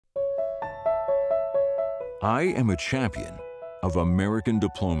I am a champion of American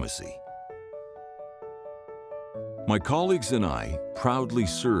diplomacy. My colleagues and I proudly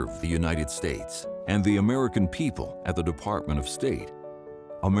serve the United States and the American people at the Department of State,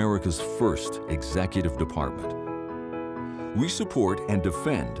 America's first executive department. We support and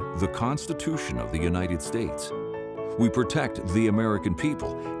defend the Constitution of the United States. We protect the American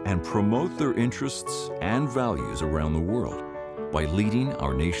people and promote their interests and values around the world by leading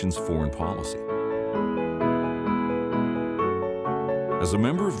our nation's foreign policy. As a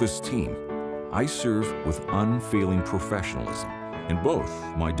member of this team, I serve with unfailing professionalism in both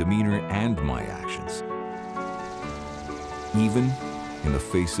my demeanor and my actions, even in the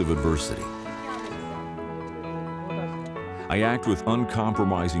face of adversity. I act with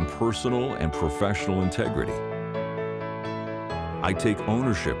uncompromising personal and professional integrity. I take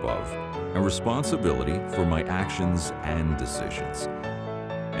ownership of and responsibility for my actions and decisions.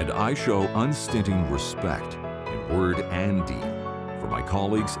 And I show unstinting respect in word and deed for my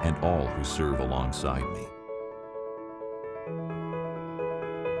colleagues and all who serve alongside me.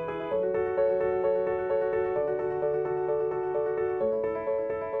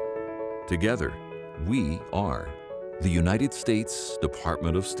 Together, we are the United States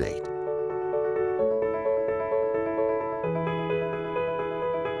Department of State.